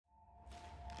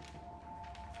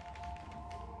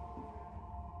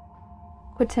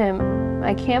Kujtim,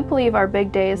 I can't believe our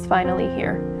big day is finally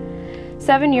here.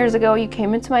 7 years ago, you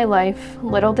came into my life.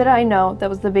 Little did I know that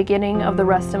was the beginning of the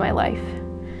rest of my life.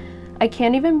 I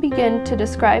can't even begin to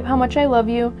describe how much I love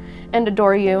you and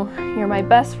adore you. You're my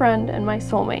best friend and my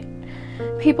soulmate.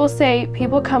 People say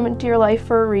people come into your life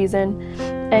for a reason,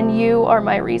 and you are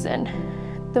my reason.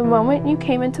 The moment you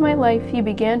came into my life, you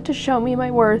began to show me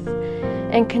my worth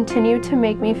and continue to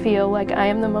make me feel like I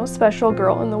am the most special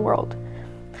girl in the world.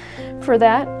 For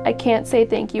that, I can't say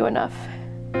thank you enough.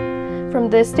 From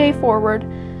this day forward,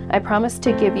 I promise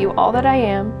to give you all that I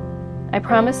am. I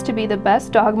promise to be the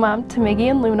best dog mom to Miggy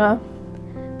and Luna,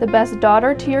 the best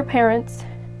daughter to your parents,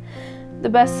 the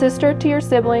best sister to your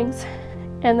siblings,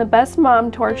 and the best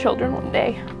mom to our children one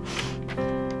day.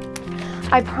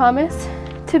 I promise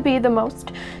to be the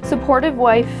most supportive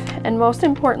wife, and most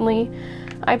importantly,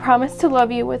 I promise to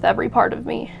love you with every part of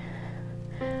me.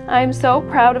 I am so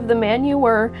proud of the man you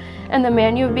were and the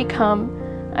man you have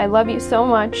become. I love you so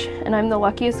much, and I'm the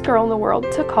luckiest girl in the world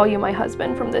to call you my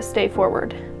husband from this day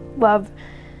forward. Love,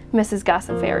 Mrs.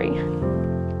 Gacaferi.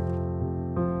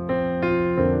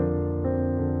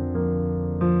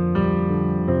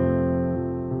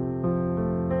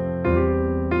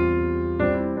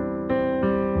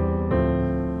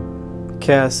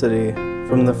 Cassidy,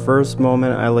 from the first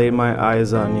moment I laid my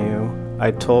eyes on you, I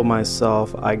told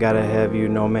myself I gotta have you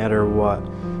no matter what,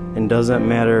 and doesn't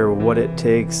matter what it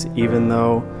takes, even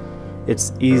though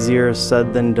it's easier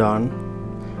said than done.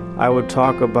 I would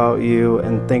talk about you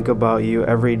and think about you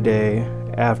every day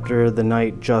after the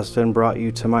night Justin brought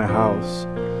you to my house.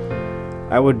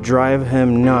 I would drive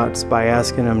him nuts by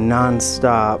asking him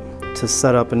non-stop to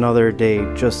set up another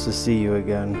date just to see you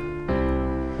again.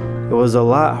 It was a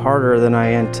lot harder than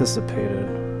I anticipated.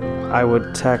 I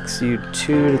would text you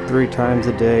 2 to 3 times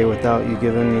a day without you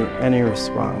giving me any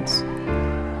response.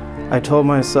 I told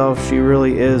myself she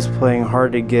really is playing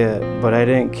hard to get, but I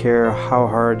didn't care how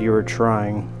hard you were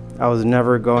trying. I was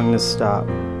never going to stop.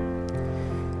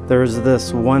 There was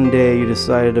this one day you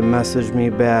decided to message me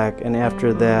back, and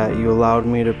after that you allowed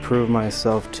me to prove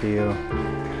myself to you.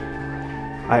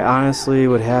 I honestly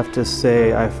would have to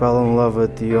say I fell in love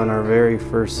with you on our very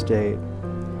first date.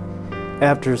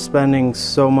 After spending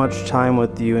so much time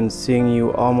with you and seeing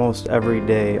you almost every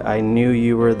day, I knew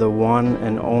you were the one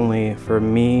and only for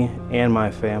me and my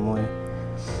family.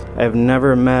 I have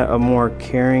never met a more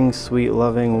caring, sweet,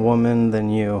 loving woman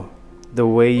than you. The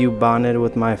way you bonded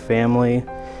with my family,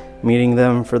 meeting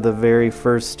them for the very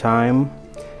first time,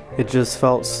 it just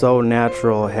felt so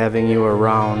natural having you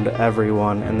around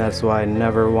everyone, and that's why I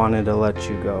never wanted to let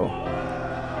you go.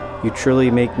 You truly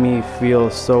make me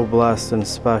feel so blessed and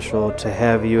special to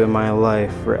have you in my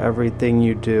life for everything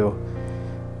you do.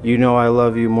 You know I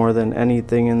love you more than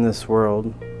anything in this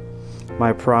world.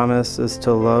 My promise is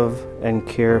to love and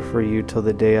care for you till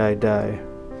the day I die.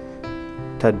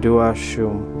 Tadua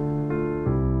Shum.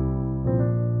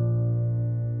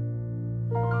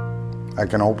 I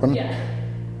can open? Yeah.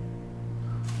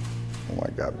 Oh my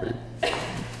God, babe.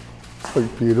 So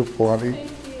beautiful, honey.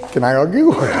 Can I hug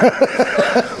you?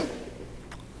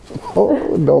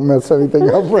 Oh, don't mess anything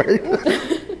up, right?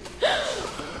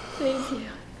 Thank you.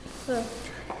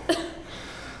 Do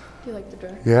you like the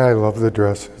dress? Yeah, I love the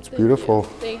dress. It's beautiful.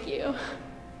 Thank you.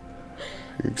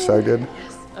 Are you excited?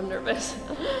 Yes, I'm nervous.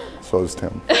 So is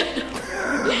Tim.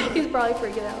 He's probably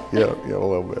freaking out. Yeah, a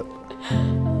little bit.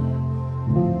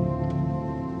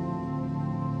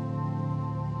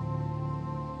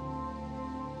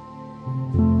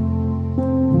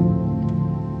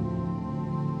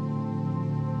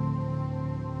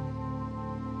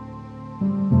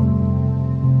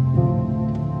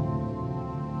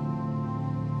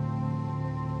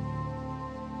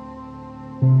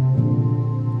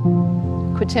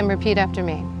 Kujtim, repeat after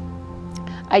me.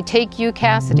 I take you,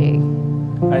 Cassidy,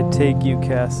 I take you,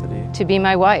 Cassidy, to be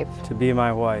my wife, to be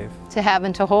my wife, to have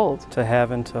and to hold, to have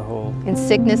and to hold, in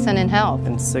sickness and in health,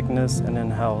 in sickness and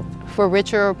in health, for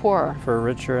richer or poorer, for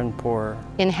richer and poorer,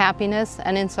 in happiness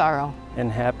and in sorrow. in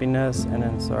happiness and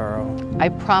in sorrow. I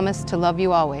promise to love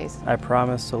you always. I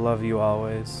promise to love you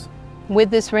always. With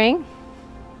this ring,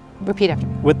 repeat after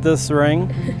me. With this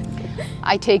ring,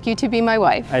 I take you to be my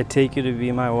wife, I take you to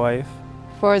be my wife,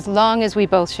 for as long as we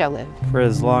both shall live. for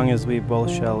as long as we both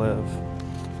shall live.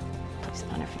 Please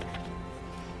honor me.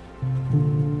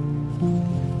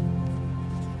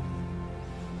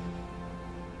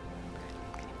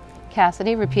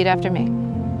 Cassidy, repeat after me.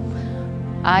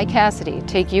 I, Cassidy,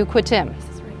 take you, Kujtim,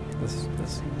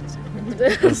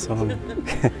 This one.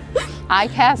 I,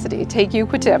 Cassidy, take you,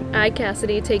 Kujtim, I,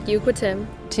 Cassidy, take you, Kujtim,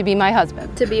 to be my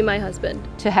husband, to be my husband,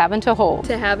 to have and to hold,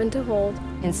 to have and to hold,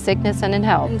 in sickness and in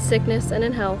health, in sickness and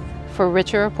in health, for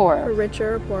richer or for poorer,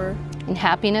 richer or poorer, in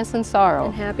happiness and sorrow.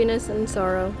 in happiness and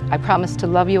sorrow. I promise to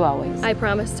love you always. I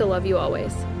promise to love you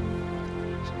always.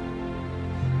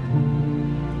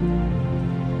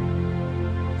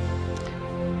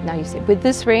 Now you say, with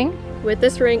this ring, With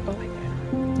this ring, oh my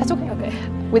God. that's okay. Okay.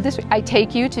 With this ring, I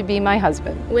take you to be my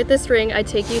husband, With this ring, I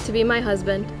take you to be my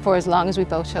husband for as long as we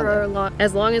both shall live.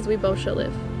 as long as we both shall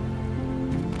live.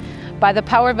 By the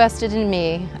power vested in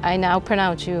me, I now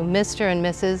pronounce you Mr. and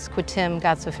Mrs. Kujtim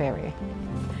Gacaferi.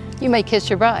 You may kiss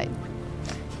your bride.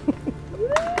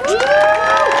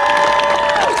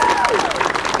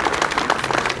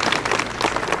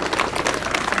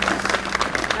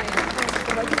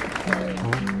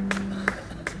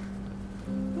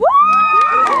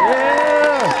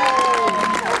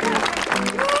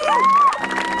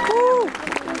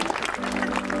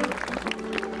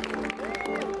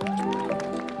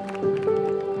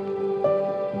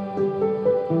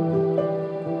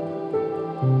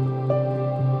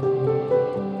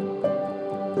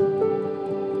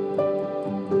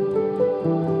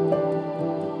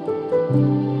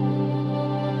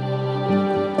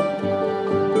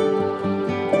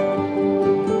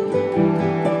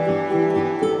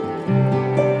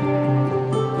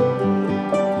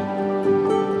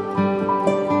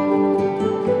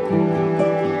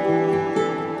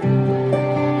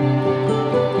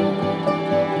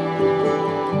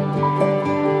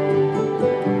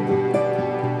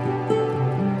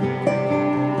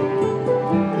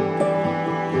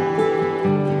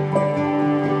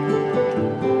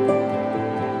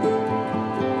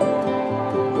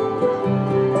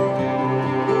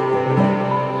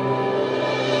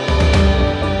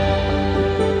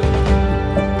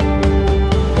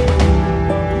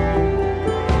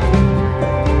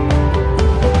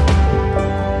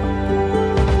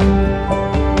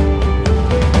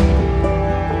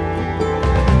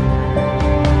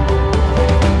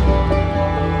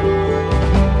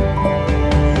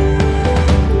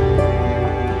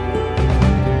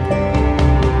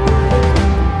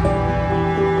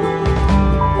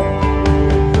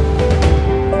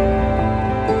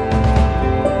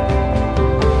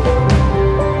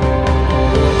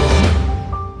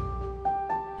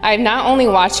 I've not only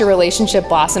watched your relationship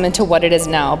blossom into what it is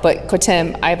now, but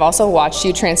Kujtim, I've also watched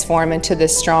you transform into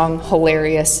this strong,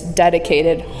 hilarious,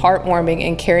 dedicated, heartwarming,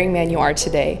 and caring man you are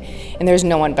today. And there's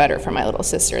no one better for my little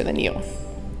sister than you.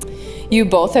 You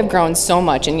both have grown so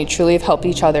much, and you truly have helped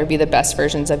each other be the best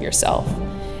versions of yourself.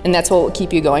 And that's what will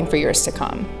keep you going for years to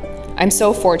come. I'm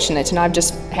so fortunate to not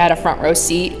just had a front row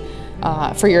seat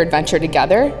for your adventure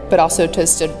together, but also to have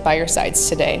stood by your sides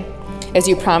today, as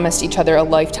you promised each other a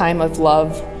lifetime of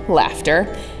love,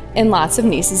 laughter, and lots of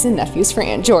nieces and nephews for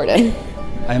Aunt Jordan.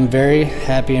 I'm very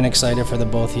happy and excited for the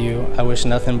both of you. I wish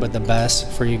nothing but the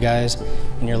best for you guys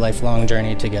in your lifelong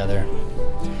journey together.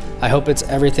 I hope it's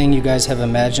everything you guys have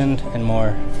imagined and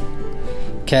more.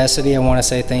 Cassidy, I want to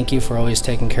say thank you for always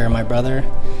taking care of my brother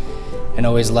and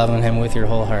always loving him with your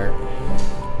whole heart.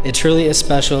 It truly is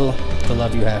special, the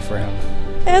love you have for him.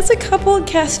 As a couple,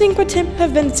 Cassidy and Kujtim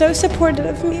have been so supportive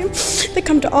of me. They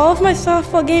come to all of my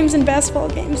softball games and basketball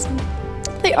games.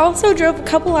 They also drove a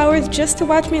couple hours just to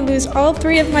watch me lose all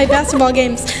 3 of my basketball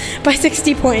games by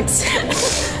 60 points.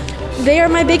 They are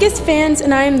my biggest fans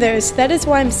and I am theirs. That is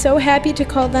why I'm so happy to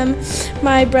call them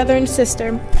my brother and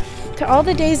sister. To all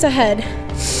the days ahead,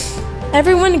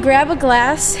 everyone grab a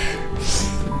glass.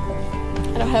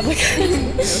 I don't have a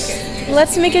glass. Okay.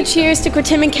 Let's make a cheers to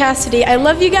Kujtim and Cassidy. I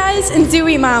love you guys and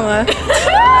Zooey Mama.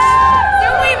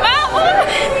 Zooey Mama!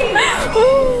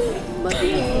 Love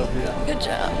you. Good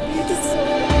job.